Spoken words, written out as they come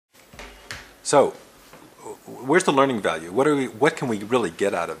So, where's the learning value? What can we really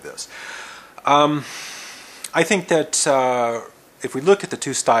get out of this? I think that if we look at the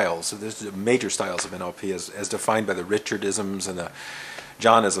two styles, there's the major styles of NLP as defined by the Richardisms and the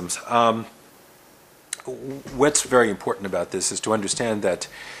Johnisms. What's very important about this is to understand that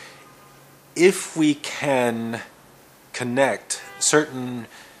if we can connect certain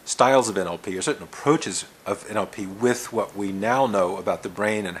styles of NLP or certain approaches of NLP with what we now know about the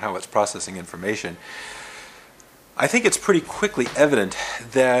brain and how it's processing information, I think it's pretty quickly evident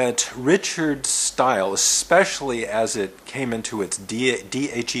that Richard's style, especially as it came into its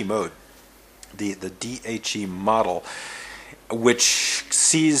DHE mode, the DHE model, which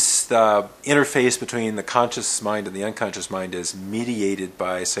sees the interface between the conscious mind and the unconscious mind as mediated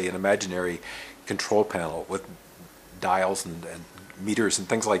by, say, an imaginary control panel with dials and meters and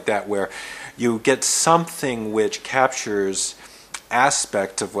things like that, where you get something which captures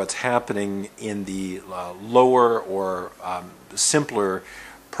aspect of what's happening in the lower or simpler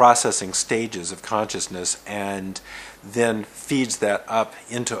processing stages of consciousness, and then feeds that up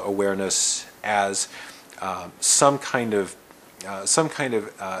into awareness as some kind of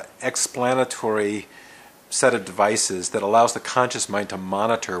explanatory set of devices that allows the conscious mind to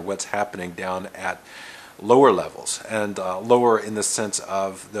monitor what's happening down at lower levels, and lower in the sense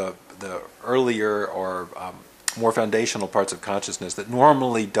of the earlier or more foundational parts of consciousness that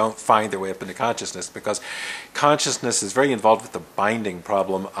normally don't find their way up into consciousness, because consciousness is very involved with the binding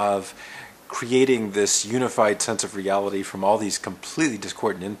problem of creating this unified sense of reality from all these completely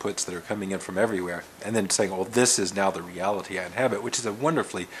discordant inputs that are coming in from everywhere, and then saying, well, this is now the reality I inhabit, which is a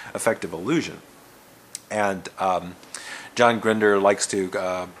wonderfully effective illusion. And John Grinder likes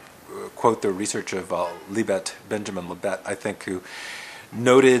to quote the research of Benjamin Libet, I think, who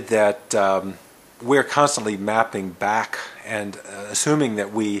noted that we're constantly mapping back and assuming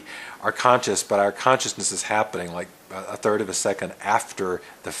that we are conscious, but our consciousness is happening like a third of a second after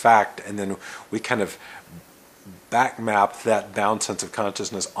the fact, and then we kind of back map that bound sense of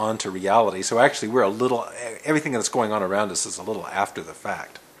consciousness onto reality. So actually we're everything that's going on around us is a little after the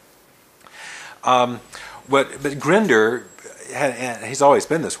fact. But Grinder, and he's always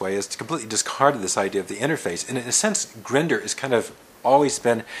been this way, has completely discarded this idea of the interface. And in a sense, Grinder is kind of always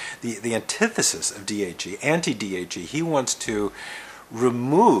been the antithesis of DHE, anti-DHE. He wants to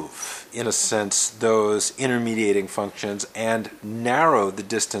remove, in a sense, those intermediating functions and narrow the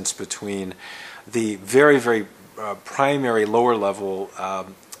distance between the very, very primary lower level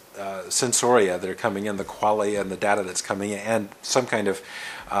sensoria that are coming in, the qualia and the data that's coming in, and some kind of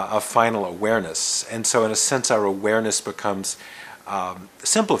a final awareness. And so in a sense our awareness becomes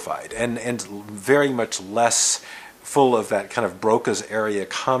simplified and very much less full of that kind of Broca's area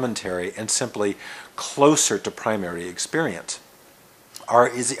commentary and simply closer to primary experience. Are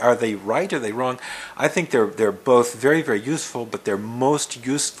they right? Are they wrong? I think they're both very, very useful, but they're most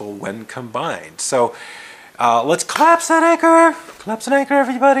useful when combined. So let's collapse that anchor. Collapse an anchor,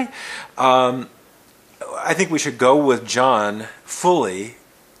 everybody. I think we should go with John fully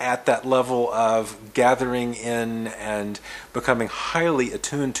at that level of gathering in and becoming highly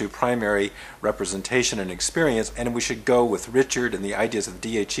attuned to primary representation and experience, and we should go with Richard and the ideas of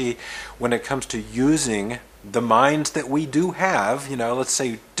DHE when it comes to using the minds that we do have. Let's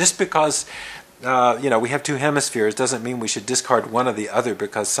say just because we have two hemispheres doesn't mean we should discard one or the other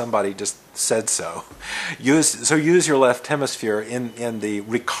because somebody just said so. Use your left hemisphere in the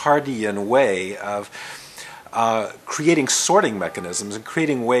Ricardian way of creating sorting mechanisms and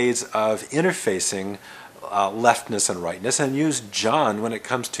creating ways of interfacing leftness and rightness, and use John when it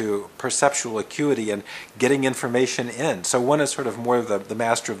comes to perceptual acuity and getting information in. So one is sort of more the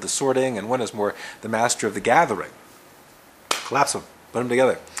master of the sorting, and one is more the master of the gathering. Collapse them, put them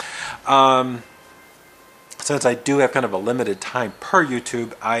together. Since I do have kind of a limited time per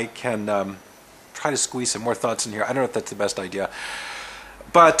YouTube, I can try to squeeze some more thoughts in here. I don't know if that's the best idea.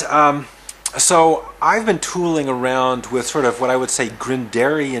 But so I've been tooling around with sort of what I would say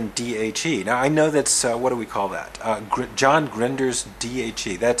Grinderian DHE. Now I know that's, what do we call that? John Grinder's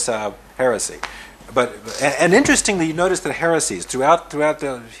DHE. That's heresy. And interestingly, you notice that heresies, throughout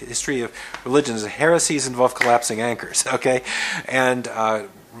the history of religions, heresies involve collapsing anchors, okay? And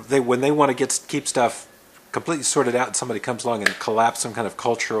when they want to keep stuff completely sorted out and somebody comes along and collapse some kind of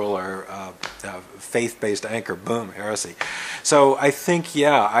cultural or faith-based anchor, boom, heresy. So I think,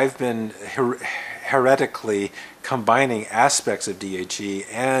 yeah, I've been heretically combining aspects of DHE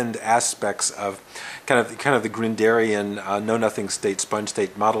and aspects of kind of the Grinderian know-nothing state, sponge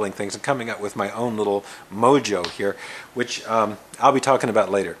state modeling things, and coming up with my own little mojo here, which I'll be talking about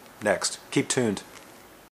later. Next. Keep tuned.